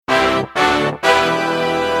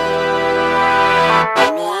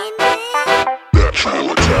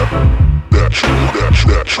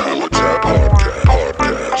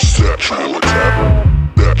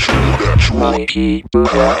Mikey,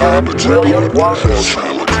 Booyah, and William Waffles.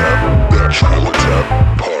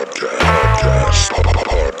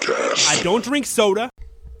 I don't drink soda.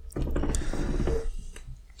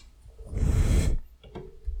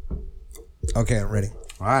 Okay, I'm ready.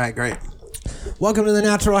 All right, great. Welcome to the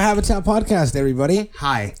Natural Habitat Podcast, everybody.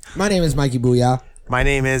 Hi. My name is Mikey Booyah, My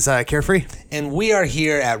name is Carefree. and we are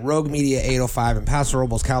here at Rogue Media 805 in Paso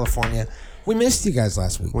Robles, California. We missed you guys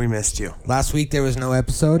last week. We missed you. Last week there was no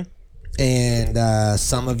episode, and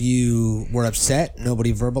some of you were upset.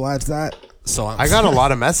 Nobody verbalized that. So I got a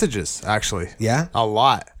lot of messages, actually. Yeah? A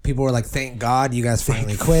lot. People were like, thank God you guys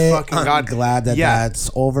finally quit. fucking I'm God. glad that Yeah. that's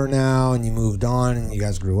over now and you moved on and you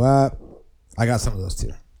guys grew up. I got some of those too.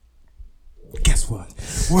 Guess what?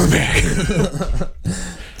 We're back.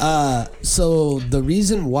 So the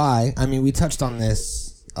reason why, I mean, we touched on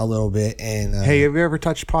this a little bit, and Hey, have you ever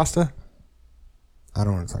touched pasta? I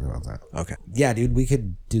don't want to talk about that. Okay. Yeah, dude, we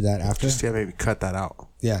could do that after. Yeah, maybe cut that out.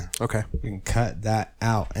 Yeah, Okay. we can cut that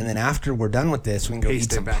out, and then after we're done with this, we can go Paste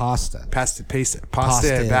eat it some back. pasta. Paste it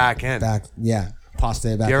back in. Yeah,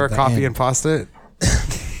 pasta it back. You ever at the copy end. and pasta it?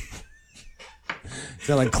 Is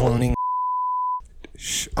that like cloning?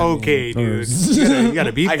 Okay, or- dude. You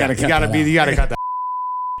gotta beat I gotta that. cut that out. You gotta cut that.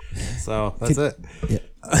 So that's it.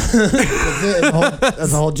 That's it.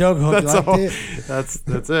 That's the whole joke. Hope That's you liked all. it. That's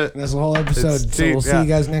it. That's the whole episode. It's So deep, we'll see yeah. you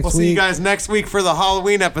guys next We'll week. see you guys next week for the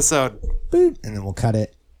Halloween episode. Boop. And then we'll cut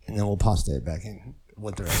it, and then we'll pasta it back in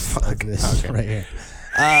with the rest of this right here.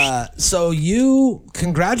 So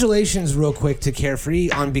congratulations real quick to Carefree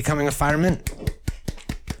on becoming a fireman.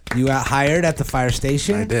 You got hired at the fire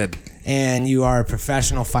station. I did. And you are a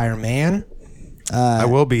professional fireman. I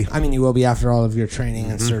will be. I mean, you will be after all of your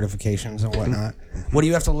training and certifications and whatnot. What do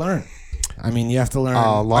you have to learn? I mean, you have to learn.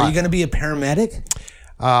 A lot. Are you going to be a paramedic?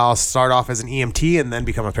 I'll start off as an EMT and then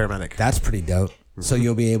become a paramedic. That's pretty dope. So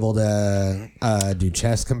you'll be able to do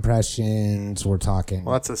chest compressions. We're talking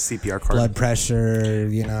Well, that's a CPR card. blood pressure.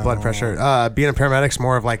 Blood pressure. Being a paramedic's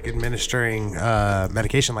more of like administering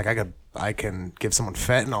medication. Like I can give someone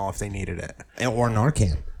fentanyl if they needed it. or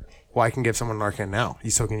Narcan. Well, I can give someone Narcan now.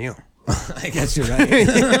 So can you. I guess you're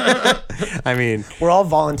right. I mean, We're all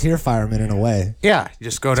volunteer firemen in a way. yeah. You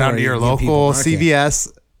just go down where to your you give people local Narcan.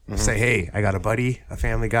 CVS. Say, hey, I got a buddy, a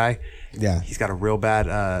family guy. Yeah, He's got a real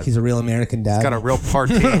bad. he's a real American dad. got a real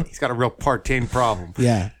partain. He's got a real partain problem.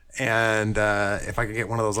 Yeah, And if I could get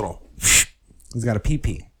one of those little, he's got a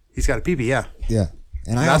pee-pee. he's got a PP. Yeah. Yeah,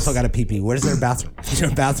 and I That's- also got a pee-pee. Where's their bathroom? Is there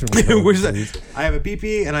a bathroom? code, Where's that? please? I have a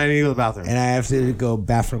PP and I need to go to the bathroom. And I have to go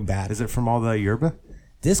bathroom bad. Is it from all the yerba?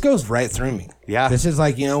 This goes right through me. Yeah. This is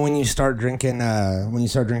like, when you start drinking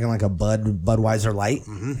like a Budweiser Light,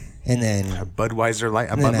 and then Budweiser Light,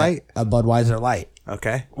 a then Bud Light. a Budweiser Light.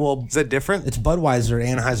 Okay. Well, Is that different? it's Budweiser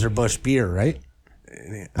Anheuser-Busch beer, right?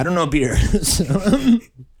 I don't know beer. So,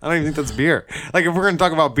 I don't even think that's beer. Like if we're going to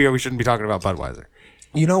talk about beer, we shouldn't be talking about Budweiser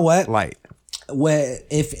you know what? Light.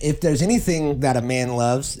 If there's anything that a man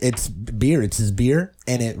loves, it's beer. It's his beer,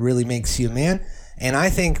 and it really makes you a man. And I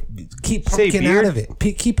think keep Say pumpkin beer? out of it.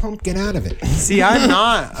 Keep pumpkin out of it. See, I'm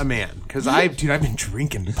not a man because I've been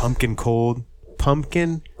drinking pumpkin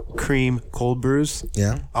cream cold brews.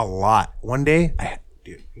 Yeah. A lot. One day, I had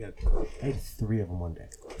 3 of them one day.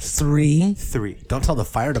 3. 3. Don't tell the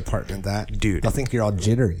fire department that, Dude. They'll think you're all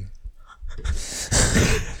jittery.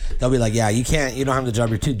 They'll be like, "Yeah, you can't. You don't have the job.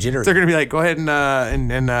 You're too jittery." They're gonna be like, go ahead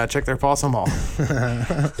and check their pulse. I'm all.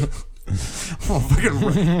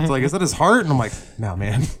 It's like, is that his heart? And I'm like, no,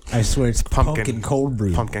 man. I swear it's pumpkin cold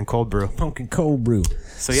brew. Pumpkin cold brew. Pumpkin cold brew.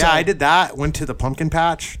 So yeah, I did that. Went to the pumpkin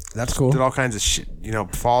patch. That's cool. Did all kinds of shit,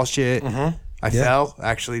 fall shit. I fell,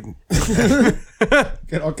 actually.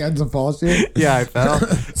 Get all kinds of fall shit. Yeah, I fell.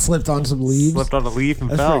 Slipped on some leaves. Slipped on a leaf and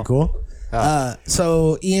That's fell. pretty cool.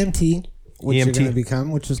 So EMT, which you're EMT. going to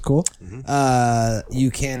become, which is cool.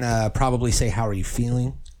 You can probably say, "How are you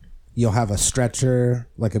feeling?" You'll have a stretcher,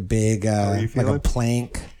 like a big, you like a feeling?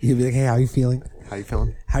 plank. You'll be like, "Hey, how are you feeling?" How you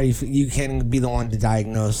feeling? How you you can be the one to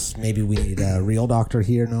diagnose. Maybe we need a real doctor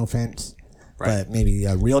here. No offense, but maybe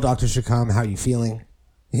a real doctor should come. How you feeling?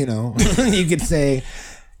 You could say,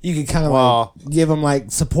 you could kind of like give them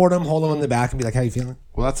support them, hold them in the back, and be like, "How you feeling?"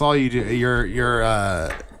 Well, that's all you do. You're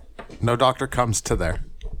no doctor comes to there.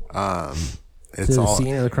 It's To the all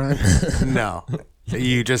scene of the crime. no.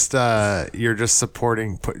 You just you're just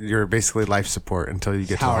supporting. You're basically life support until you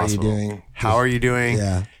get to the How are you hospital. doing? How are you doing?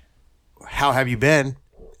 Yeah. How have you been?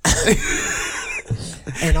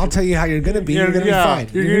 And I'll tell you how you're gonna be. You're gonna be fine.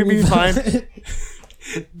 You're gonna be fine.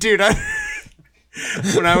 Dude,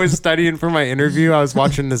 when I was studying for my interview, I was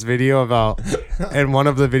watching this video and one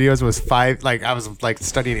of the videos was I was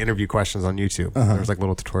studying interview questions on YouTube. There was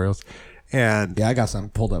little tutorials. And Yeah, I got some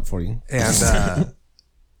pulled up for you. and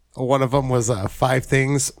one of them was 5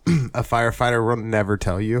 things a firefighter will never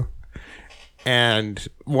tell you. And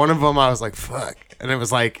one of them I was like, fuck. And it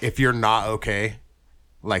was like, if you're not okay,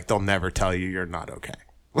 like they'll never tell you you're not okay.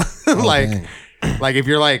 like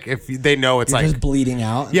if they know it's You're like just bleeding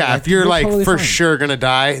out. yeah, Like, if you're like totally for fine. sure gonna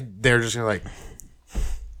die, they're just gonna like,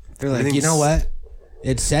 They're like, everything's- you know what?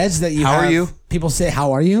 It says that you. How are have- you? People say,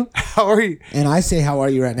 "How are you?" how are you? And I say, "How are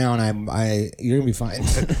you?" right now, and you're gonna be fine.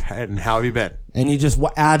 And how have you been? And you just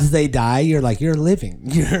as they die, you're like, you're living.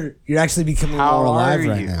 You're actually becoming How more alive are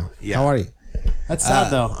right you? now. Yeah. How are you? That's sad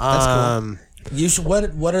though. That's cool. You should.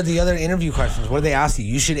 What are the other interview questions? What do they ask you?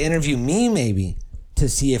 You should interview me maybe to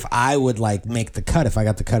see if I would like make the cut if I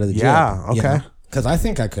got the cut of the job. Yeah, okay. Because I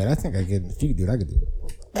think I could. I think I could. If you could do it, I could do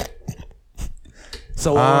it.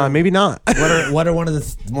 So Maybe not. what are one of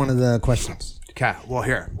the questions? Okay, well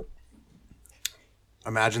here.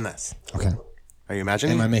 Imagine this. Okay. Are you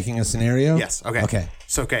imagining? Am I making a scenario? Yes. Okay. Okay.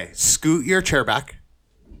 So scoot your chair back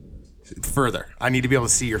further. I need to be able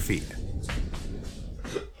to see your feet.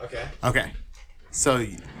 Okay. Okay. So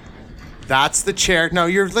that's the chair. No,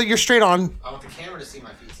 you're straight on. I want the camera to see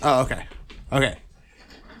my feet. Oh, okay. Okay.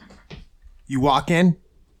 You walk in.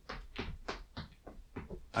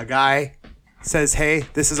 A guy says, "Hey,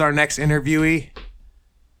 this is our next interviewee,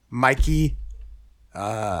 Mikey."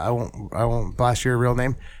 I won't blast your real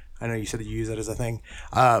name. I know you said that you use that as a thing.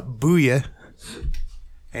 Booyah.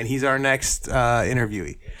 And he's our next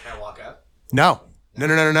interviewee. Can I walk up? No.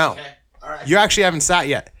 Okay. All right. You actually haven't sat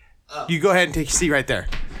yet. You go ahead and take your seat right there.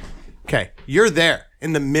 Okay. You're there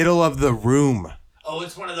in the middle of the room. Oh,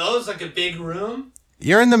 it's one of those, like a big room?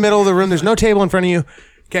 You're in the middle of the room. There's no table in front of you.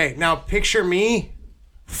 Okay. Now picture me,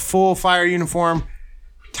 full fire uniform,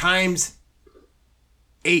 times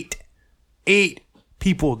 8. 8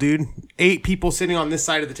 people, dude. 8 people sitting on this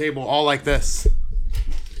side of the table, all like this.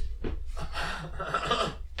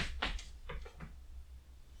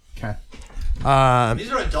 Okay.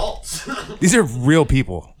 These are adults. These are real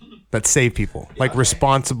people that save people, like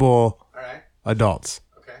responsible All right. adults.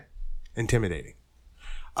 Okay. Intimidating.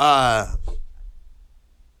 Nice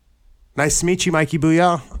to meet you, Mikey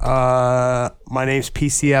Booyah. My name's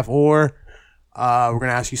PCF Orr. We're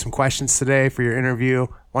gonna ask you some questions today for your interview.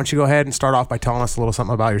 Why don't you go ahead and start off by telling us a little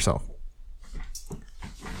something about yourself?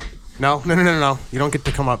 No. You don't get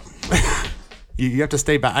to come up. You have to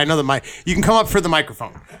stay back. I know the mic. You can come up for the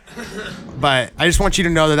microphone, but I just want you to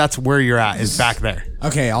know that that's where you're at, is back there.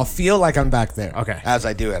 Okay, I'll feel like I'm back there. Okay. As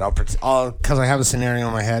I do it, I'll because I have a scenario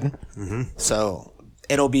in my head. Mm-hmm. So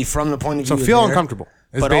it'll be from the point of view. So feel there, uncomfortable.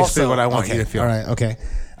 Is but basically also, what I want okay, you to feel. All right. Okay.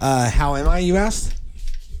 How am I? You asked.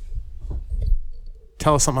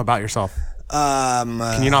 Tell us something about yourself.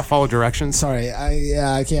 Can you not follow directions? Sorry,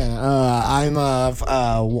 I can't. I'm almost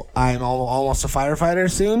a firefighter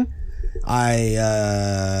soon.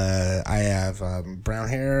 I have brown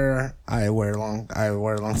hair. I wear a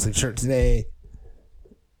long sleeve shirt today.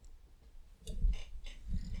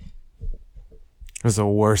 It was the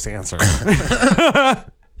worst answer I've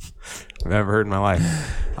ever heard in my life.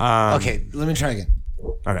 Okay, let me try again.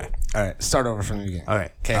 Okay. All right, start over from the beginning. Okay.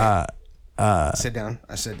 Okay. Sit down.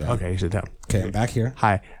 I sit down. Okay, you sit down. Okay, I'm back here.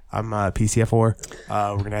 Hi, I'm PCF4.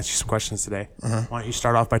 We're going to ask you some questions today. Why don't you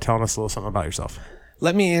start off by telling us a little something about yourself?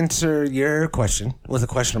 Let me answer your question with a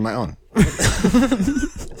question of my own.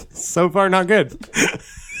 So far, not good.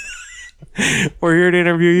 We're here to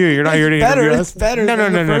interview you. You're not here to interview us. It's better. No.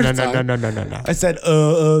 than the first time. I said,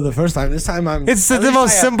 the first time. This time I'm. It's at the least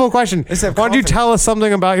most I have- simple question. least I have Why don't you confidence. tell us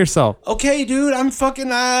something about yourself? Okay, dude, I'm fucking.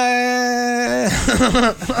 I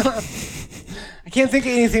can't think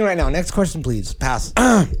of anything right now. Next question, please. Pass.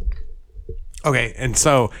 Okay, and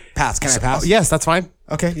so... Pass. Can I pass? Yes, that's fine.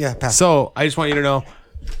 Okay, yeah, pass. So, I just want you to know,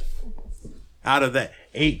 out of the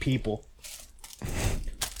 8 people,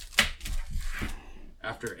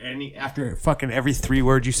 after fucking every 3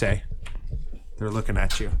 words you say, they're looking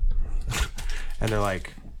at you. And they're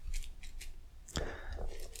like,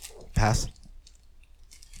 Pass.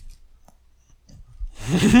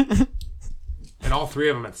 and all 3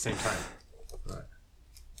 of them at the same time. Right.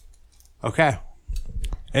 Okay.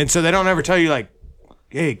 And so they don't ever tell you like,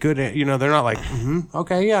 hey, good, they're not like,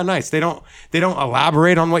 okay, yeah, nice. They don't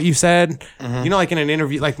elaborate on what you said. You know, like in an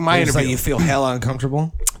interview, like my It's interview, like you feel hella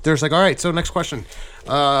uncomfortable. they're just like, all right, so next question.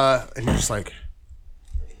 And you're just like,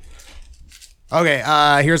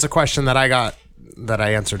 okay, here's a question that I got that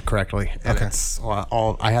I answered correctly. And Okay. it's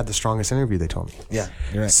I had the strongest interview, they told me. Yeah,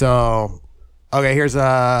 you're right. So, okay, here's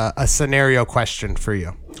a scenario question for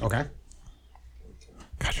you. Okay.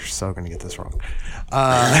 God, you're so going to get this wrong.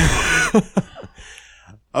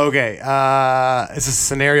 Okay. It's a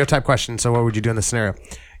scenario type question. So what would you do in the scenario?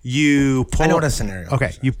 You pull. I know what a scenario is.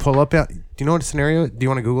 Okay. You pull up. Do you know what a scenario? Do you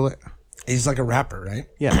want to Google it? He's like a rapper, right?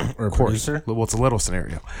 Yeah. Or a of course. producer. Well, it's a little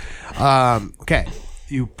scenario. Okay.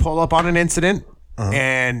 You pull up on an incident,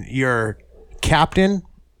 and your captain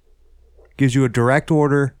gives you a direct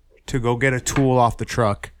order to go get a tool off the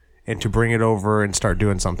truck and to bring it over and start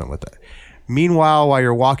doing something with it. Meanwhile, while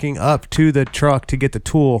you're walking up to the truck to get the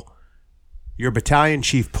tool, your battalion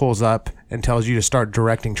chief pulls up and tells you to start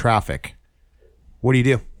directing traffic. What do you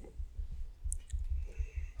do?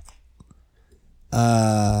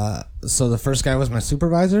 So the first guy was my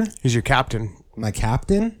supervisor, He's your captain. my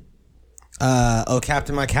captain.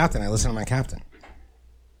 Captain, my captain. I listen to my captain.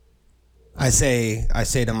 I say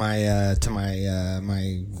to my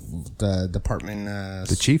the department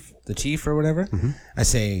The chief? the chief or whatever. I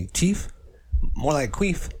say, Chief, more like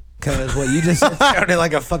queef, because what you just said sounded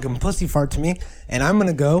like a fucking pussy fart to me. And I'm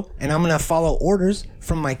gonna go and I'm gonna follow orders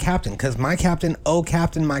from my captain, because my captain,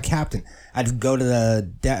 captain, my captain. I'd go to the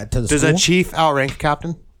Does school. a chief outrank a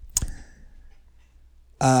captain?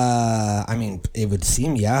 I mean, it would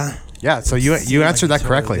seem, yeah. Yeah, so you seemed answered like that you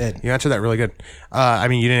correctly. totally did. You answered that really good. I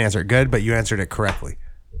mean, you didn't answer it good, but you answered it correctly.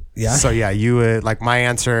 Yeah. So yeah, you would, like, my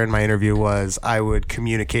answer in my interview was I would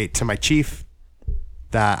communicate to my chief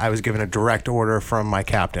that I was given a direct order from my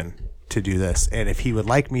captain to do this, and if he would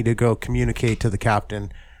like me to go communicate to the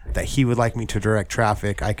captain that he would like me to direct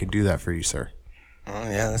traffic, I could do that for you, sir. Oh,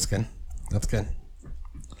 yeah, that's good. That's good.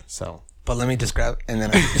 So But let me just grab, and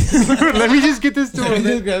then let me just get this to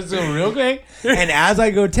him. real quick. And as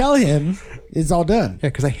I go tell him, it's all done. Yeah,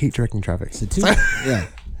 because I hate directing traffic. Yeah.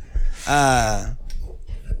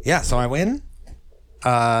 Yeah, so I win.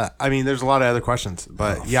 I mean, there's a lot of other questions,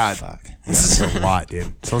 but yeah, Fuck. it's a lot,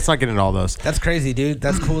 dude. So let's not get into all those. That's crazy, dude.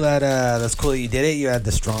 That's cool that you did it. You had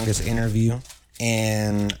the strongest interview.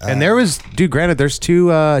 And There was, dude, granted, there's two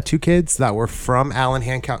kids that were from Allen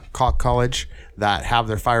Hancock College that have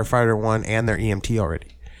their firefighter one and their EMT already.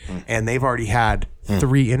 And they've already had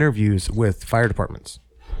 3 interviews with fire departments.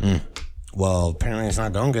 well, apparently it's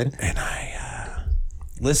not going good. And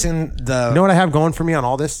Listen, you know what I have going for me on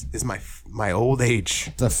all this is my old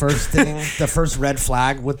age. the first red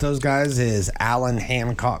flag with those guys is Allen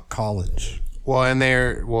Hancock College. Well, and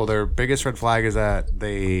their biggest red flag is that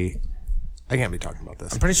I can't be talking about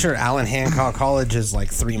this. I'm pretty sure Allen Hancock College is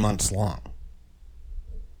like 3 months long.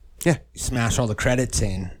 Yeah. You smash all the credits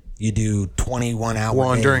in. You do 21 hour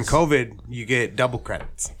Well, and days. during COVID, you get double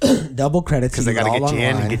credits double credits because they got to get you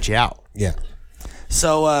in and get you out. Yeah.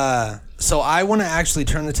 So I want to actually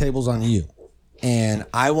turn the tables on you, and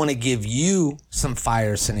I want to give you some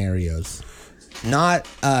fire scenarios, not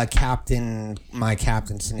my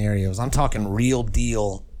captain scenarios. I'm talking real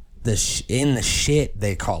deal. In the shit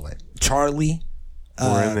they call it, Charlie.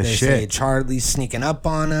 We're in the they shit. say Charlie's sneaking up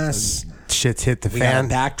on us. Shit's hit the We got a fan.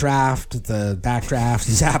 backdraft. The backdraft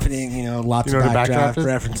is happening. You know, lots You know of what a backdraft backdraft is?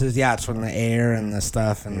 references. Yeah, it's from the air and the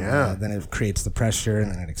stuff, and Yeah. then it creates the pressure, and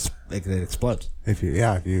then it explodes If you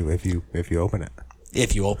open it,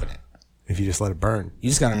 if you open it. if you just let it burn, You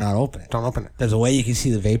just gotta not open it. don't open it. There's a way you can see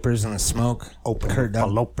the vapors and the smoke. Open it.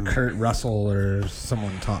 I'll open it. Kurt Russell or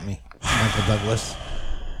someone taught me. Michael Douglas.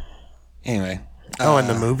 Anyway, Oh, in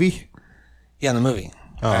the movie? yeah, in the movie.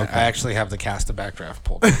 Oh, I okay. actually have the cast of Backdraft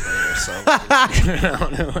pulled up later, so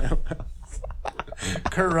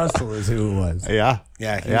Kurt Russell is who it was. Yeah.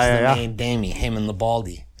 Yeah, he's Yeah. the main Damie, him and the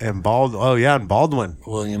Baldy. And Baldwin.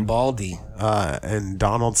 William Baldy. And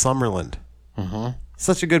Donald Summerland. Mm-hmm.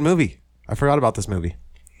 Such a good movie. I forgot about this movie.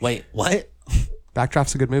 Wait, what?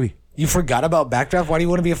 Backdraft's a good movie. You forgot about Backdraft? Why do you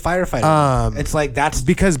want to be a firefighter? It's like that's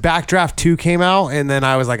Because Backdraft 2 came out, and then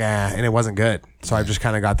I was like, and it wasn't good. So I just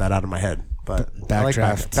kind of got that out of my head. But I like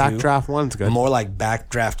Backdraft 2? Backdraft 1's good. more like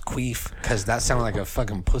Backdraft Queef, because that sounded like a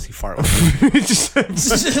fucking pussy fart.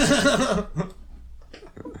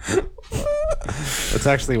 Let's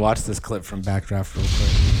actually watch this clip from Backdraft real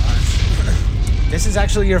quick. This is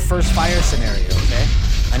actually your first fire scenario, okay?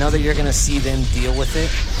 I know that you're going to see them deal with it,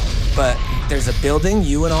 but there's a building,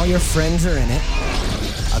 you and all your friends are in it.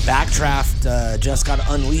 A backdraft just got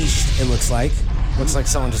unleashed, it looks like. Looks like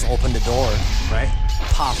someone just opened a door, right?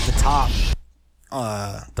 Popped the top,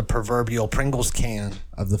 the proverbial Pringles can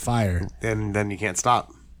of the fire. And then you can't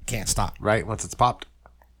stop, Can't stop. right? Once it's popped.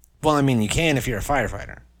 Well, I mean, you can if you're a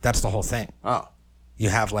firefighter. That's the whole thing. Oh. You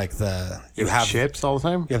have like you have chips all the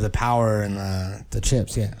time? You have the power and the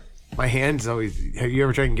chips, yeah. My hand's always... Have you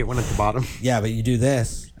ever tried to get one at the bottom? Yeah, but you do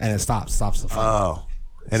this and it stops the fire. Oh.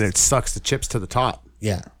 And it sucks the chips to the top.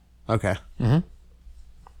 Yeah. Okay. Mm-hmm.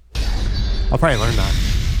 I'll probably learn that.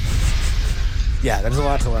 Yeah, there's a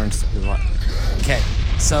lot to learn. Okay,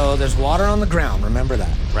 So there's water on the ground. Remember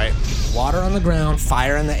that. Right. Water on the ground,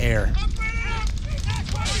 fire in the air.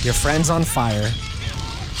 Your friend's on fire.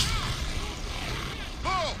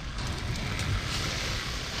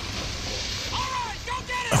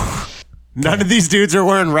 None of these dudes are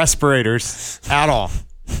wearing respirators at all.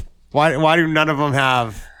 Why do none of them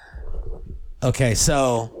have? Okay,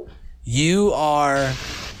 so you are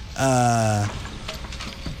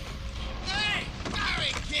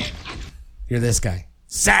you're this guy.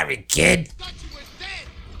 Sorry, kid.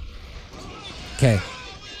 Okay.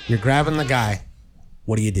 You're grabbing the guy.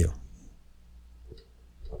 What do you do?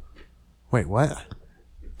 Wait, what?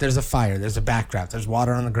 There's a fire. There's a backdraft. There's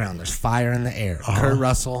water on the ground. There's fire in the air. Kurt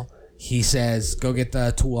Russell, he says, go get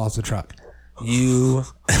the tool off the truck.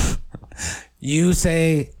 You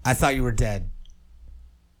say, I thought you were dead.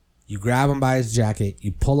 You grab him by his jacket.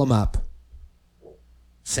 You pull him up.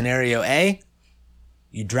 Scenario A,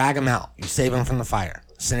 you drag him out. You save him from the fire.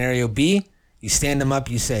 Scenario B, you stand him up.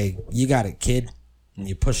 You say, you got it, kid. And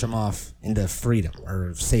you push him off into freedom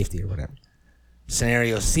or safety or whatever.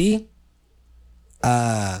 Scenario C,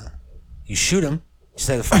 you shoot him. You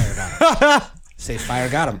say the fire got him. Say fire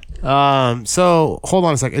got him. So hold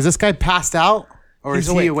on a second. Is this guy passed out or is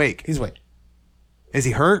he awake? He's awake. Is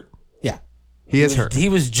he hurt? Yeah. He is hurt. He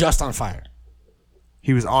was just on fire.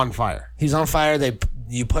 He was on fire. He's on fire.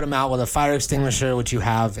 You put him out with a fire extinguisher, which you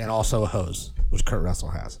have, and also a hose, which Kurt Russell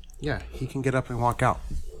has. Yeah, he can get up and walk out.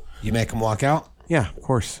 You make him walk out? Yeah, of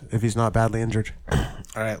course, if he's not badly injured. All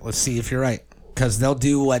right, let's see if you're right. Because they'll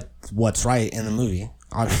do what's right in the movie.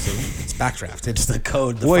 Obviously, it's backdraft. It's the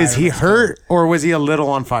code. Was he hurt or was he a little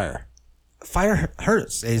on fire? Fire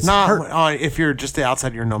hurts. It's Not hurt. if you're just the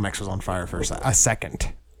outside, your Nomex was on fire for a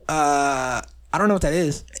second. I don't know what that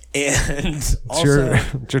is. And It's also,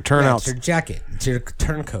 your turnout. it's your jacket. It's your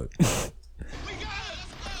turncoat.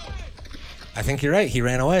 I think you're right. He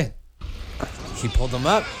ran away. He pulled them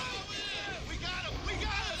up.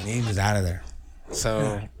 And he was out of there.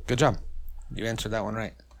 So, good job. You answered that one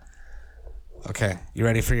right. Okay. You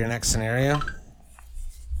ready for your next scenario?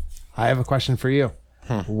 I have a question for you.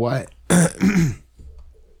 What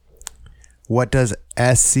does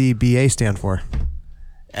SCBA stand for?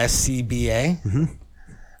 SCBA? Mm-hmm.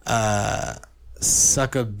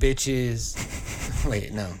 Suck a bitches.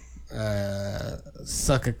 Wait, no.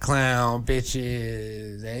 Suck a clown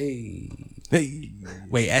bitches. Hey.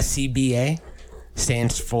 Wait, SCBA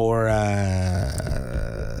stands for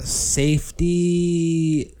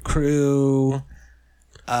Safety Crew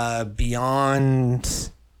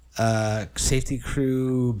Beyond Safety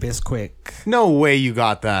Crew Bisquick. No way you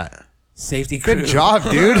got that. Safety Crew. Good job,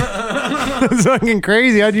 dude. That's fucking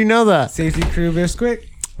crazy. How'd you know that? Safety Crew Bisquick?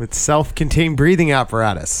 With self-contained breathing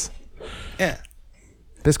apparatus. Yeah.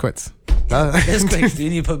 Biscuits. Biscuits,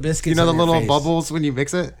 dude. You put biscuits You know the on your little face. bubbles when you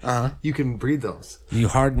mix it? Uh-huh. You can breathe those. You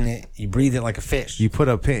harden it. You breathe it like a fish. You put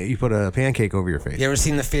a pancake over your face. You ever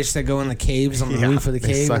seen the fish that go in the caves on the roof of the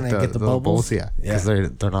cave and they get the bubbles? Yeah, because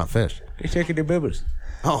they're not fish. They're taking their bubbles.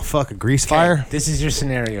 Oh, fuck, a grease fire? This is your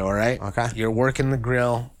scenario, all right? Okay. You're working the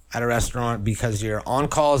grill at a restaurant because you're on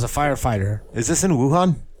call as a firefighter. Is this in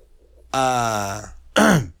Wuhan?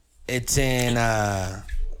 It's in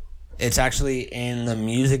it's actually in the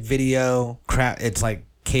music video. It's like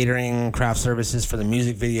catering craft services for the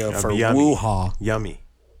music video for yummy. Woo-Ha Yummy.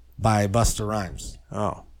 by Busta Rhymes.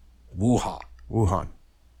 Oh. Woo-Ha. Wuhan.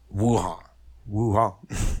 Woo-Ha.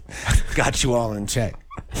 Wuhan. Got you all in check.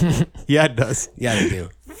 Yeah, it does. Yeah, they do.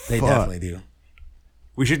 They Fuck. definitely do.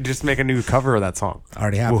 We should just make a new cover of that song.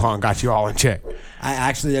 Already happened. Wuhan got you all in check.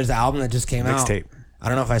 There's an album that just came out. Mixtape. I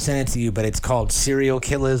don't know if I sent it to you, but it's called Serial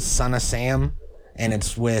Killers, Son of Sam. And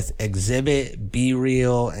it's with Exhibit, Be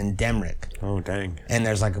Real, and Demrick. Oh, dang. And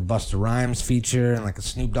there's like a Busta Rhymes feature and like a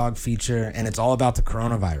Snoop Dogg feature. And it's all about the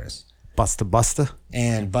coronavirus. Busta?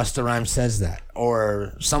 And Busta Rhymes says that.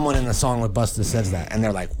 Or someone in the song with Busta says that. And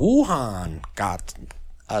they're like, Wuhan got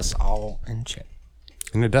us all in check.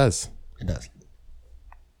 And it does. It does.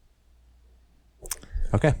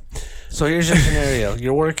 Okay. So here's your scenario.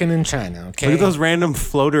 You're working in China, okay? Look at those random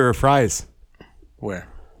floater fries Where?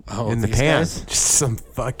 Oh, in the these pan. guys? Just some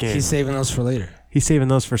fucking... He's saving those for later. He's saving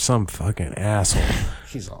those for some fucking asshole.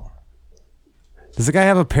 He's all... Does the guy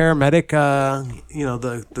have a paramedic,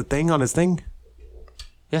 the thing on his thing?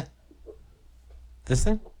 Yeah. This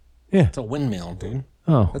thing? Yeah. It's a windmill, dude.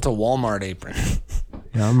 Oh. That's a Walmart apron.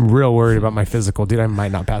 Yeah, I'm real worried about my physical. Dude, I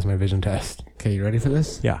might not pass my vision test. Okay, you ready for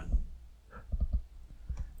this? Yeah.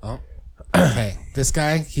 Oh. Okay. This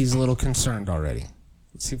guy, he's a little concerned already.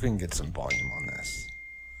 Let's see if we can get some volume on this.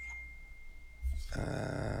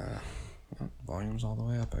 Volume's all the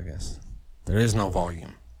way up, I guess. There is no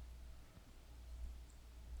volume.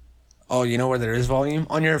 Oh, you know where there is volume?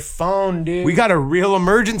 On your phone, dude. We got a real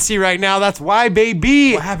emergency right now. That's why,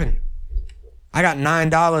 baby. What happened? I got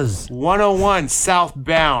 $9. 101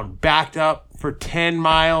 southbound, backed up for 10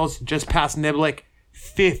 miles, just past Niblick.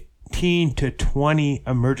 15 to 20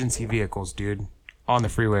 emergency vehicles, dude, on the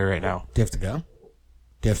freeway right now. Do you have to go?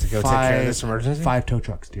 Do you have to go take care of this emergency? 5 tow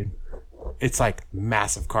trucks, dude. It's like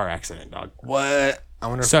massive car accident, dog. What? I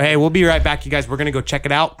wonder. So, hey, we'll be right back, you guys. We're going to go check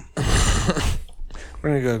it out. We're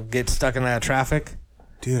going to go get stuck in that traffic.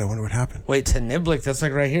 Dude, I wonder what happened. Wait, to Niblick, that's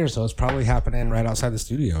like right here, so it's probably happening right outside the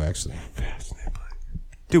studio, actually.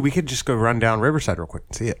 Dude, we could just go run down Riverside real quick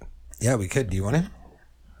and see it. Yeah, we could. Do you want to?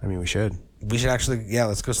 I mean, we should. We should actually, yeah,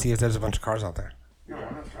 let's go see if there's a bunch of cars out there. No, we're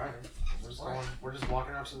not driving. We're just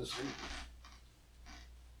walking up to the street.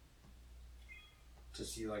 To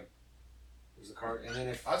see, like, there's a car, and then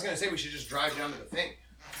if... I was going to say we should just drive down to the thing.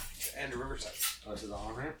 The end of Riverside. Oh, to the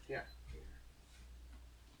on-ramp? Yeah.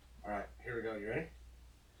 All right, here we go. You ready?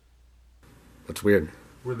 That's weird.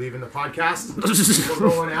 We're leaving the podcast. We're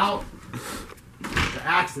going out. The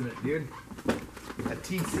accident, dude. A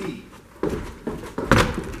TC.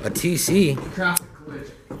 A TC? Traffic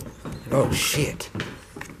collision. Oh, shit.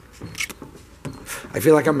 I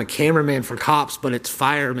feel like I'm a cameraman for cops, but it's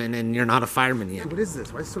firemen, and you're not a fireman yet. What is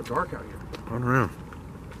this? Why is it so dark out here? I don't know.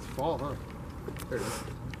 It's fall, huh? There it is.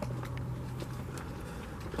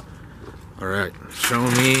 All right, show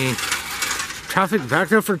me. Traffic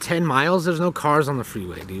backed up for 10 miles. There's no cars on the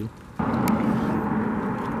freeway, dude.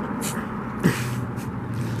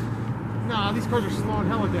 Nah, these cars are slowing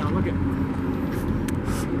hella down. Look at.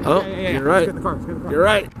 Oh, Yeah. you're right. Let's get in the car. Let's get in the car. You're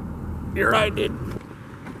right. You're right, dude.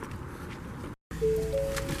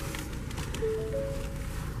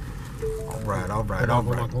 All right.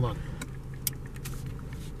 Hold on.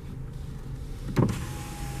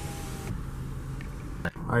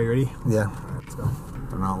 Are you ready? Yeah. Let's go.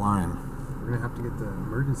 They're not lying. We're gonna have to get the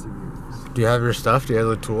emergency vehicles. Do you have your stuff? Do you have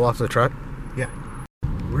the tool off the truck? Yeah.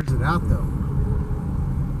 Where's it at though?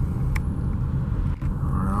 I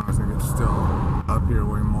don't know. I think it's still up here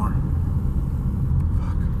way more.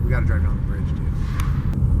 Fuck. We gotta drive down the bridge, dude.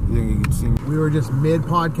 You think you can see me? We were just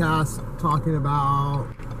mid-podcast talking about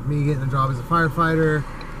me getting a job as a firefighter,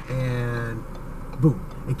 and boom,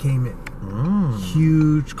 it came in.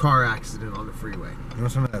 Huge car accident on the freeway. You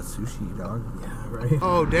want some of that sushi, dog? Yeah, right?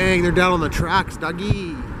 Oh, dang, they're down on the tracks,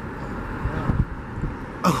 doggy.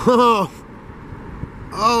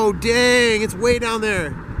 Oh, dang, it's way down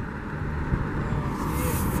there.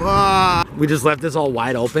 Fuck. We just left this all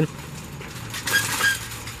wide open.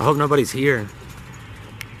 I hope nobody's here.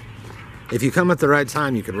 If you come at the right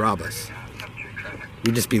time, you could rob us.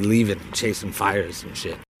 We'd just be leaving, chasing fires and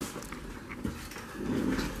shit.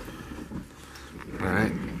 All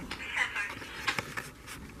right.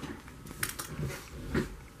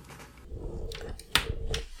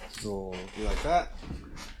 So, you like that?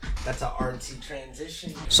 That's an artsy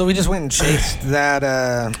transition. So we just went and chased that,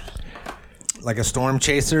 like a storm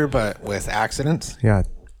chaser, but with accidents. Yeah,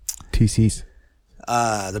 TCs.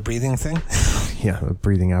 The breathing thing. Yeah, the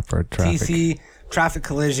breathing after traffic. TC, traffic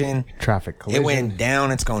collision. Traffic collision. It went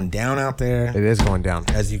down. It's going down out there. It is going down.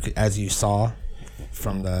 As you saw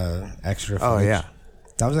from the extra footage. Oh, yeah.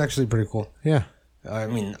 That was actually pretty cool. Yeah. I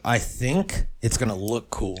mean, I think it's going to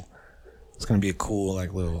look cool. It's going to be a cool,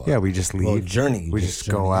 like, little... Yeah, we just leave. little journey. We just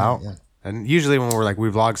journey go out. Yeah. And usually when we're like, we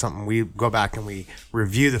vlog something, we go back and we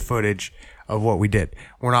review the footage of what we did.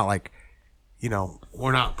 We're not like,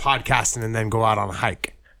 we're not podcasting and then go out on a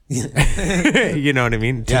hike. You know what I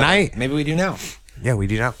mean? Tonight. Yeah, maybe we do now. Yeah, we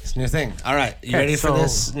do now. It's a new thing. All right. You Okay, ready for so-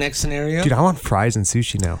 this next scenario? Dude, I want fries and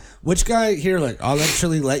sushi now. Which guy here? Like, I'll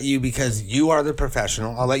actually let you, because you are the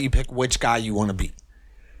professional. I'll let you pick which guy you want to be.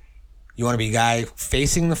 You want to be a guy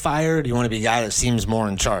facing the fire? Or do you want to be a guy that seems more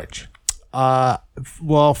in charge?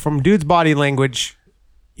 Well, from dude's body language,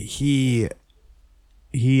 he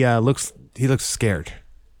looks scared,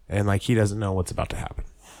 and like he doesn't know what's about to happen.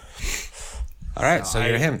 All right, so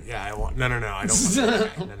you're him. Yeah, I want. No, I don't want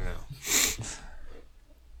that. No.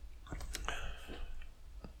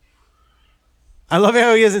 I love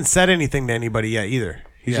how he hasn't said anything to anybody yet either.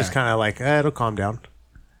 He's just kind of like, it'll calm down.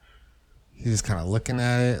 He's just kind of looking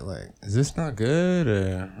at it like, is this not good?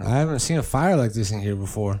 Or I haven't seen a fire like this in here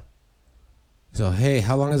before. So, hey,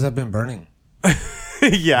 how long has that been burning?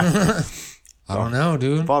 Yeah. I don't know,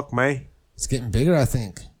 dude. Fuck me. It's getting bigger, I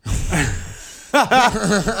think.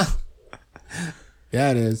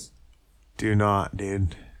 Yeah, it is. Do not,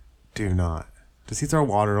 dude. Do not. Does he throw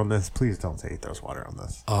water on this? Please don't say he throws water on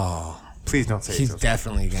this. Oh, Please don't say he he's throws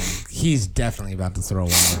definitely about to throw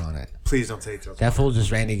water on it. Please don't say he throws That fool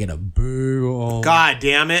just ran to get a big old... God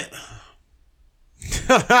damn it.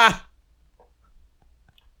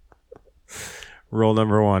 Rule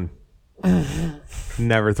number 1.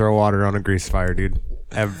 Never throw water on a grease fire, dude.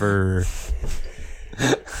 Ever.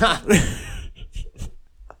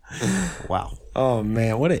 Wow. Oh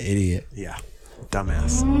man, what an idiot. Yeah.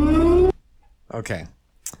 Dumbass. Okay.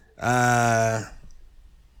 I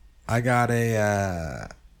got a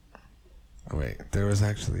oh wait, there was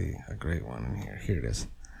actually a great one in here. Here it is.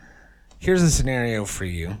 Here's a scenario for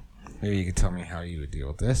you. Maybe you could tell me how you would deal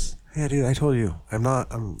with this. Yeah, dude, I told you. I'm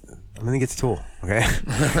gonna get the tool, okay?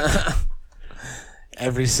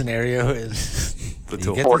 Every scenario is The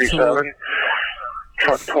tool. 47,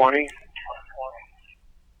 truck 20,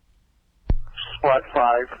 splat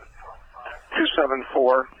 5,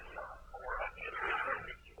 274.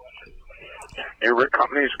 Your rig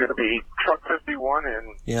company is going to be truck 51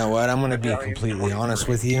 and You know what? I'm going to be completely honest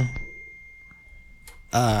with you.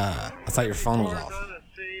 I thought your phone was off.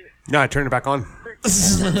 No, I turned it back on.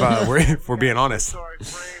 If we're being honest.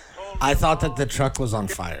 I thought that the truck was on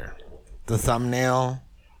fire. The thumbnail,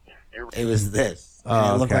 it was this.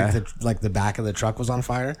 Oh, It looked okay. like the back of the truck was on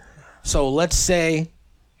fire. So let's say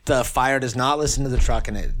the fire does not listen to the truck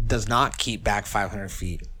and it does not keep back 500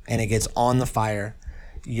 feet and it gets on the fire.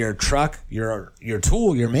 Your truck, your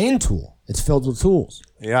tool, your main tool, it's filled with tools.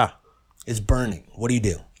 Yeah. It's burning. What do you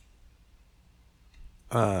do?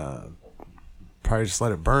 Probably just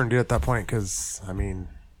let it burn, dude, at that point, because, I mean,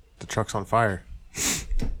 the truck's on fire. Is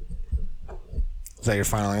that your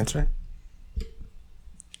final answer?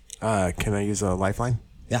 Can I use a lifeline?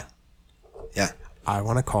 Yeah. Yeah. I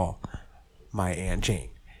want to call my Aunt Jane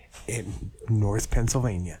in North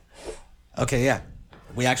Pennsylvania. Okay, yeah.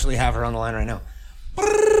 We actually have her on the line right now.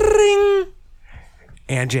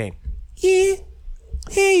 Aunt Jane, Yeah.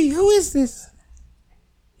 Hey, who is this?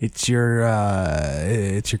 it's your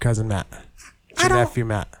cousin Matt. It's your nephew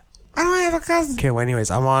Matt. I don't have a cousin. Okay, well,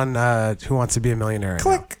 anyways, I'm on Who Wants to Be a Millionaire right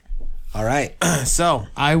now. All right. So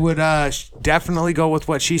I would definitely go with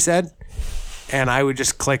what she said, and I would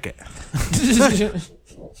just click it.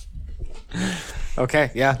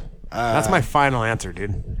 Okay, yeah. That's my final answer,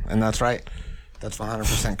 dude. And that's right. That's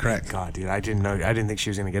 100% correct. God, dude, I didn't think she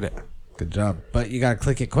was gonna get it. Good job. But you got to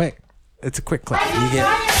click it quick. It's a quick click. You get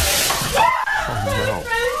Oh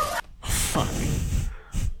no! Fuck.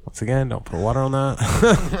 Once again, don't put water on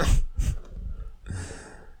that.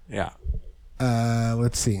 Yeah.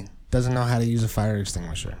 let's see. Doesn't know how to use a fire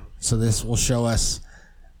extinguisher. So this will show us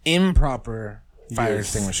improper fire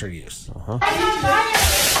extinguisher use. Well,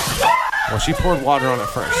 she poured water on it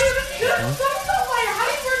first.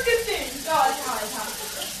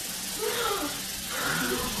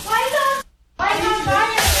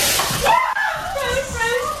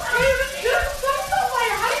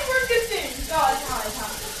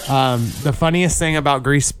 The funniest thing about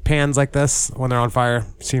grease pans like this, when they're on fire,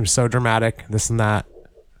 seems so dramatic, this and that.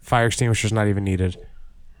 Fire extinguisher's not even needed.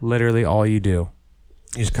 Literally all you do,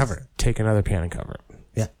 You just cover it. take another pan and cover it.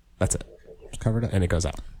 Yeah. That's it. Just cover it up. And it goes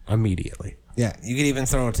out immediately. Yeah. You could even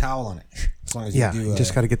throw a towel on it. As long as you do. You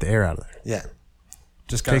just got to get the air out of there. Yeah.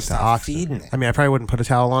 Just got to Take the stop oxygen. feeding it. I mean, I probably wouldn't put a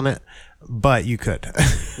towel on it, but you could.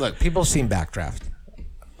 Look, people have seen Backdraft.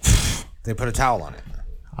 They put a towel on it.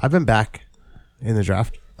 I've been back in the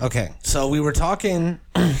draft. Okay, so we were talking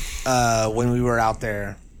when we were out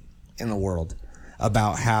there in the world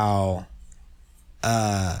about how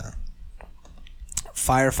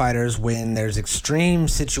firefighters, when there's extreme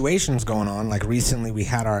situations going on, like recently we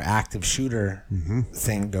had our active shooter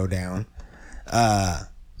thing go down,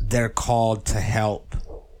 they're called to help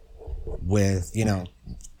with,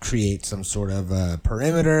 create some sort of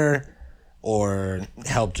perimeter or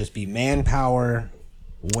help just be manpower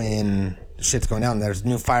when shit's going down. There's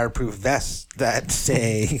new fireproof vests that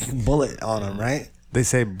say bullet on them, right? They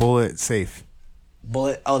say bullet safe.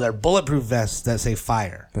 Bullet. Oh, they're bulletproof vests that say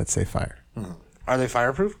fire. That say fire. Are they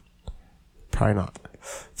fireproof? Probably not.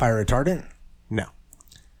 Fire retardant? No.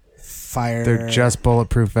 Fire. They're just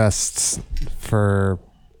bulletproof vests for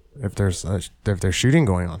if there's shooting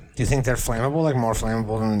going on. Do you think they're flammable? Like more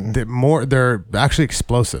flammable than They're actually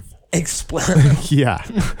explosive. explode? Yeah.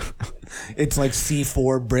 It's like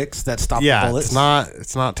C4 bricks that stop the Yeah. bullets.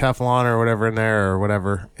 It's not Teflon or whatever in there or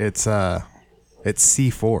whatever. It's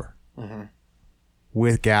C4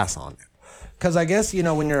 with gas on it. Because I guess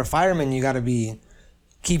when you're a fireman, you got to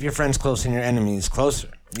keep your friends close and your enemies closer.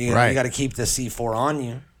 You Right. got to keep the C4 on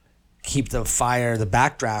you. Keep the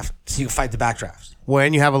backdraft, so you fight the backdrafts. Well,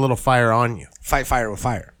 and you have a little fire on you. Fight fire with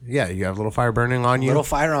fire. Yeah, you have a little fire burning on you. Little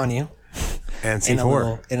fire on you. and In a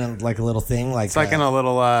C4. little thing like It's like in a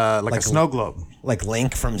little like a snow globe. like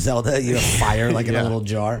Link from Zelda. You have fire like in a Yeah. little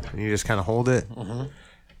jar. And you just kind of hold it. And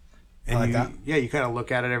like you, that. yeah, you kind of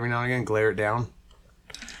look at it every now and again, glare it down.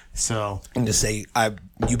 So And just say,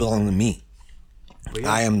 you belong to me.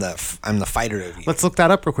 I'm the fighter of you. let's look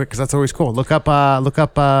that up real quick because that's always cool.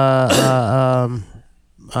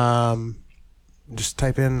 Just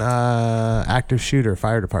type in active shooter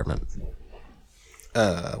fire department.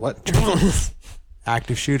 What?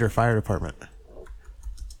 Active shooter fire department.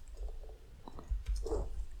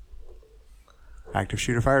 Active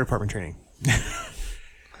shooter fire department training.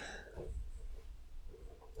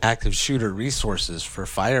 Active shooter resources for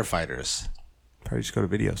firefighters. Probably just go to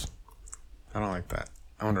videos. I don't like that.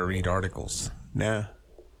 I want to read articles. Nah.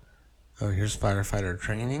 Oh, here's firefighter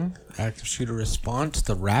training, active shooter response,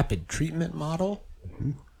 the rapid treatment model.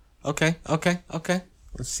 Mm-hmm. Okay.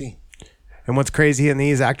 Let's see. And what's crazy in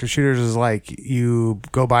these active shooters is like you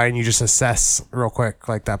go by and you just assess real quick,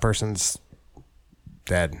 like that person's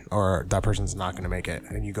dead or that person's not going to make it,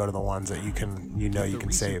 and you go to the ones that you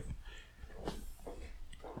can save.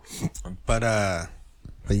 But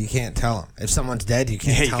you can't tell them if someone's dead. You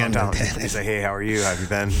can't tell them. You say, "Hey, how are you? How have you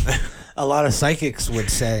been?" A lot of psychics would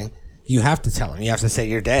say you have to tell them. You have to say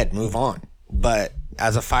you're dead. Move on. But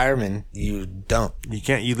as a fireman, you don't. You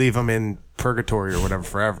can't. You leave them in purgatory or whatever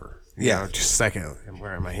forever. You Yeah. know, just a second.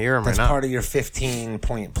 Where am I here? Am That's I not? part of your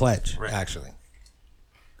 15-point pledge, actually.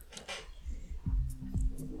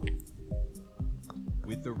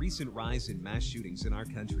 With the recent rise in mass shootings in our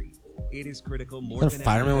country, it is critical more Is that a than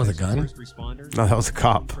fireman ever with a as gun? first responders No, that was a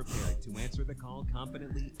cop. be prepared to answer the call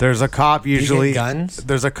confidently. There's a cop usually. guns?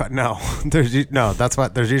 There's a no. That's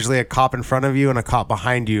what. There's usually a cop in front of you and a cop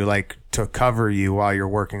behind you, like to cover you while you're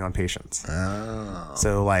working on patients. Oh.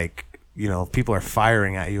 So like, if people are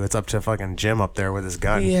firing at you, it's up to fucking Jim up there with his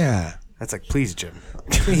gun. Yeah. That's like, please, Jim.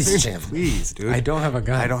 Please, Jim. Please, dude. I don't have a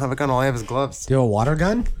gun. I don't have a gun. All I have is gloves. Do you have a water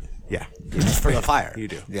gun? Yeah. Just for the fire. You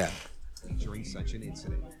do. Yeah. During such an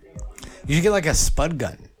incident, You should get like a spud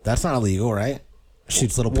gun. That's not illegal, right?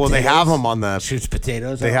 Shoots little Well, potatoes. they have them on the. Shoots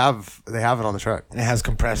potatoes. They out. have it on the truck. It has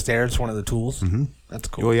compressed air. It's one of the tools. Mm-hmm. That's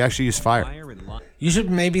cool. Well, you actually use fire. fire and law You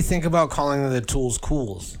should maybe think about calling the tools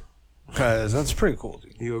cools. Because that's pretty cool,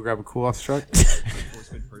 dude. You go grab a cool off the truck.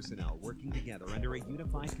 enforcement personnel working together under a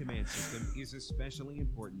unified command system is especially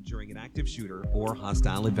important during an active shooter or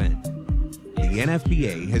hostile event. The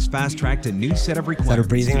NFPA has fast-tracked a new set of requirements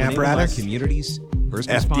breathing to enable our apparatus? communities, first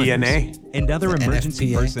FDNA? responders, and other The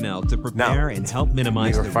emergency NFPA? personnel to prepare and help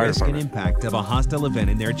minimize New the York Fire risk and Department. impact of a hostile event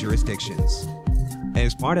in their jurisdictions.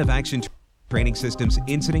 As part of Action Training Systems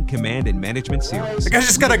Incident Command and Management Series. The guy's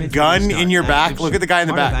just got a gun in your back. Look at the guy in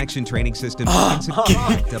the Part of back. Action Training Systems Incident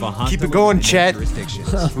Command of a hostile Keep it going, event in their Chet.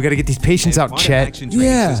 jurisdictions. We got to get these patients out, As part of Chet. Action Training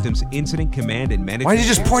Yeah. Systems Incident Command and Management. Why are you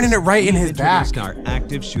just Series, pointing it right in we've his back? introduced our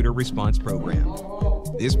Active Shooter Response Program.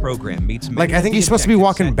 This program meets Like, many I of think the he's supposed to be objectives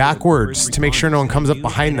walking set forth backwards for to make sure no one responders comes up and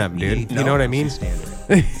behind them, NFPA dude. You know what I mean?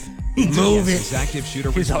 standard. Move This it. active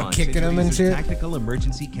shooter He's all response kicking him and introduces shit. Tactical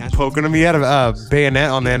emergency casualty Poking him. He had a bayonet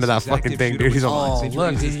on the end of that This fucking active thing, shooter dude. He's Oh, all.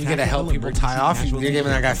 look, dude, you gotta help people tie off. You're giving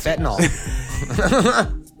that guy fentanyl.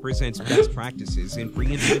 presents best practices in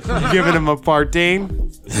pre-incident planning, Giving him a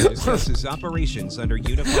Partain. discusses operations under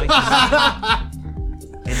unified command,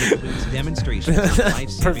 and includes demonstrations of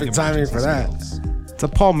life-saving Perfect timing for that. emergency skills. It's a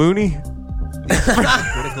Paul Mooney.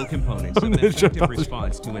 Critical components of an effective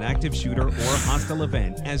response to an active shooter or hostile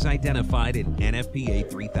event as identified in NFPA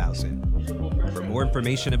 3000. For more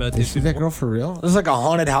information about this, See that girl for real? This is like a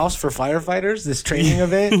haunted house for firefighters, this training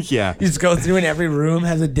event. Yeah. You just go through and every room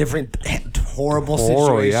has a different horrible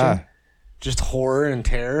Horror, situation. yeah. Just horror and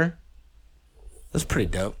terror. That's pretty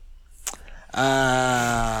dope.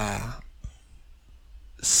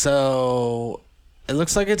 So it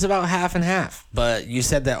looks like it's about half and half. But you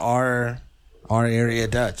said that our area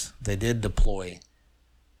does. They did deploy.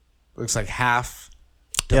 Looks like half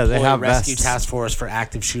Yeah, they deploy have rescue vests. task force for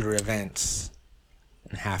active shooter events,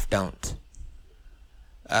 and half don't.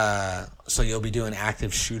 So you'll be doing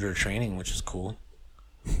active shooter training, which is cool.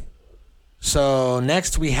 So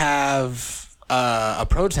next we have a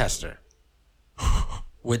protester,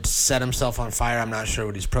 which set himself on fire. I'm not sure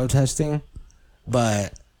what he's protesting,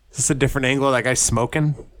 but Is this a different angle? That guy's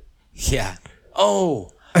smoking. yeah.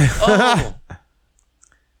 Oh. Oh.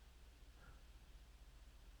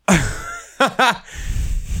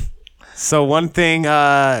 So one thing,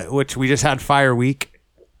 which we just had Fire Week,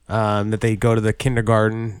 that they go to the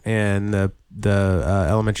kindergarten and the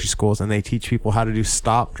elementary schools and they teach people how to do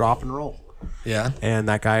stop, drop, and roll. Yeah. And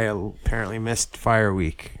that guy apparently missed Fire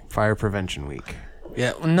Week, Fire Prevention Week.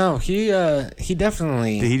 Yeah. No, he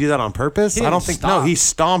definitely. Did he do that on purpose? He I don't didn't think. stop. No, he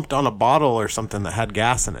stomped on a bottle or something that had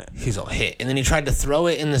gas in it. He's all hit. And then he tried to throw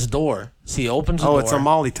it in this door. So he opens the door. Oh, it's a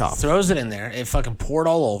Molly top. Throws it in there. It fucking poured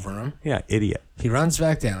all over him. Yeah, idiot. He runs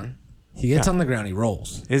back down. He gets on the ground. He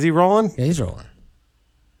rolls. Is he rolling? Yeah, he's rolling.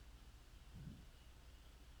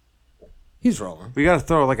 He's rolling. We got to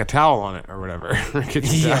throw like a towel on it or whatever.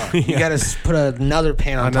 Yeah, you got to put another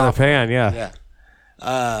pan on Another top. pan, yeah. Yeah.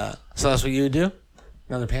 So that's what you would do?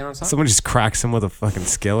 Another pan on top? Someone just cracks him with a fucking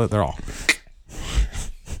skillet. They're all.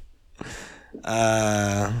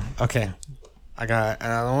 Okay. I got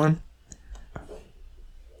another one.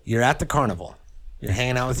 You're at the carnival. You're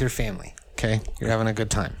hanging out with your family. Okay? You're having a good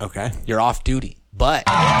time. Okay. You're off duty. But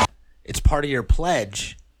it's part of your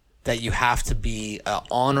pledge that you have to be an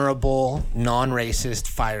honorable, non-racist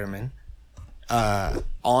fireman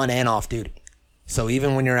on and off duty. So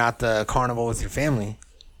even when you're at the carnival with your family,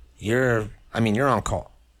 you're on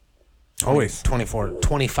call. Always.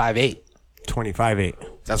 25/8. 25/8.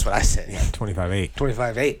 That's what I said. Yeah. 25/8.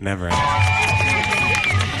 25/8. Never.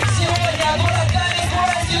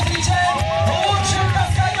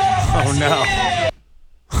 Oh no.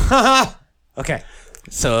 Okay.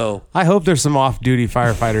 So I hope there's some off-duty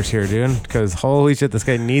firefighters here, dude. Because holy shit, this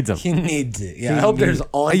guy needs them. he needs it. Yeah. I hope there's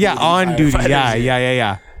on. Yeah, on duty. firefighters here.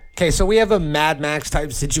 Yeah. Okay, so we have a Mad Max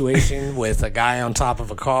type situation with a guy on top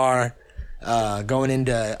of a car, going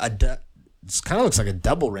into it kind of looks like a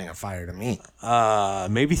double ring of fire to me.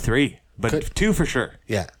 Maybe 3, but 2 for sure.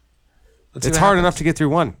 Yeah. It's hard enough to get through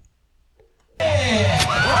 1.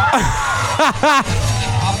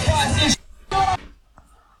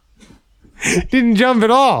 Didn't jump at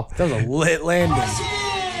all. That was a lit landing.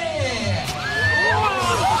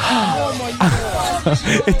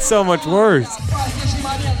 It's so much worse.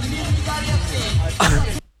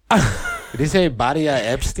 Did he say Badia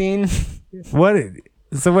Epstein? What?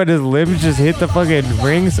 So what? His limbs just hit the fucking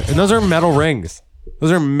rings, and those are metal rings.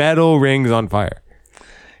 Those are metal rings on fire.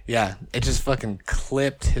 Yeah, it just fucking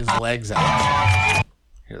clipped his legs out.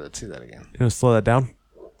 Here, let's see that again. You want to slow that down?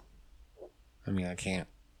 I mean, I can't.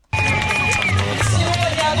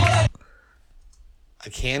 I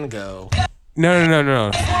can go.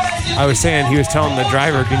 No. I was saying he was telling the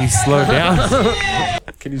driver, "Can you slow down?"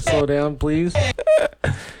 Can you slow down, please?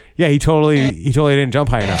 Yeah, he totally didn't jump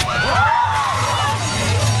high enough.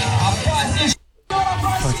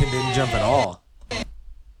 Fucking didn't jump at all.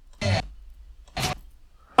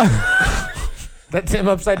 That's him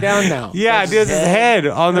upside down now. Yeah, dude, his head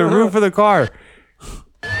on the roof of the car.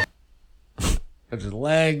 There's his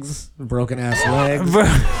legs, broken ass legs.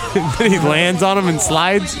 Then he lands on him and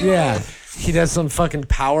slides. Yeah. He does some fucking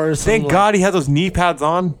power. Thank God he had those knee pads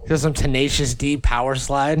on. He does some Tenacious D power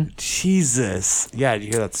slide. Jesus. Yeah, did you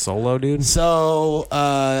hear that solo, dude? So,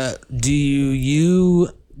 do you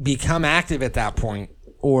become active at that point,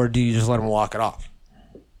 or do you just let him walk it off?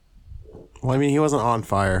 Well, I mean, he wasn't on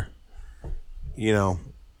fire. You know,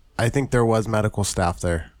 I think there was medical staff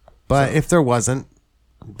there. But if there wasn't,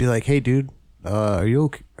 be like, hey, dude, are you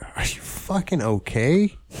okay? Are you fucking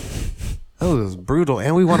okay? That was brutal.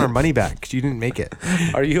 And we want our money back because you didn't make it.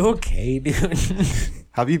 Are you okay, dude?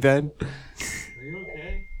 Have you been? Are you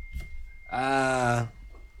okay?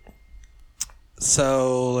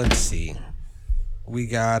 So let's see. We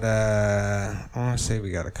got I want to say we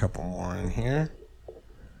got a couple more in here.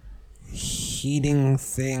 Heating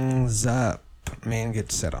things up. Man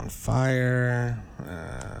gets set on fire.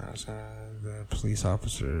 The police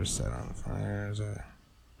officer is set on fire.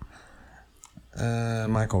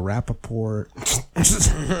 Michael Rappaport.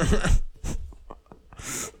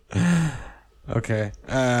 Okay.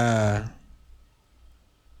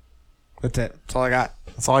 That's it. That's all I got.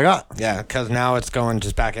 That's all I got. Yeah, because now it's going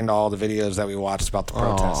just back into all the videos that we watched about the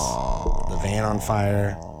protests. The van on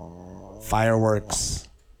fire, fireworks.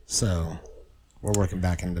 So we're working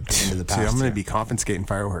back into the past. Dude, I'm going to here. be confiscating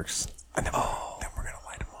fireworks. And then we're going to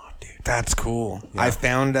light them off, dude. That's cool. Yeah. I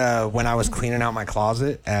found when I was cleaning out my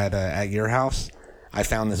closet at your house, I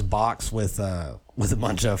found this box with a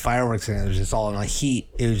bunch of fireworks in it. It was just all in like heat.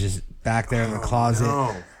 It was just back there in the closet.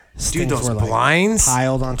 No. Dude, Things those were, like, blinds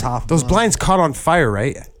piled on top. Those of them. blinds caught on fire,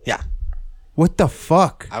 right? Yeah. What the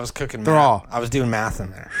fuck? I was cooking. They're math. all- I was doing math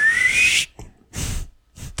in there.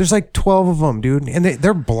 There's like 12 of them, dude, and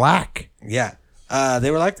they're black. Yeah.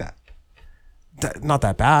 They were like that. Not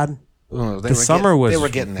that bad. Ooh, The summer was they were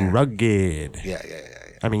getting there. rugged. Yeah.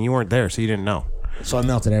 I mean, you weren't there, so you didn't know. So I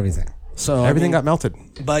melted everything. So Everything got melted.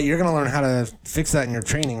 But you're gonna learn how to fix that in your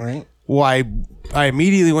training, right? Well, I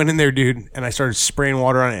immediately went in there, dude, and I started spraying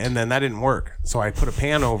water on it, and then that didn't work. So I put a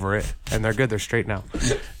pan over it, and they're good. They're straight now.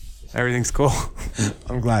 Everything's cool.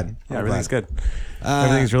 I'm glad. Yeah, everything's good.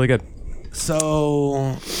 Everything's really good.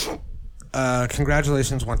 So,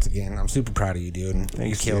 congratulations once again. I'm super proud of you, dude.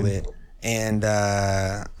 Thanks, you killed dude. it, and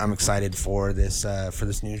I'm excited for this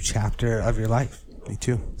new chapter of your life. Me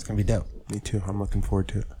too. It's gonna be dope. Me too. I'm looking forward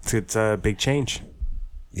to it. It's a big change.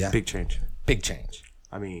 Yeah. Big change. Big change.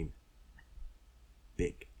 I mean,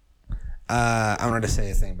 big. I wanted to say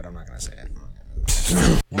a thing, but I'm not going to say it.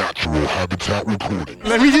 Natural Habitat Recording.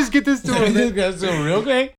 Let me just get this to him. Real quick.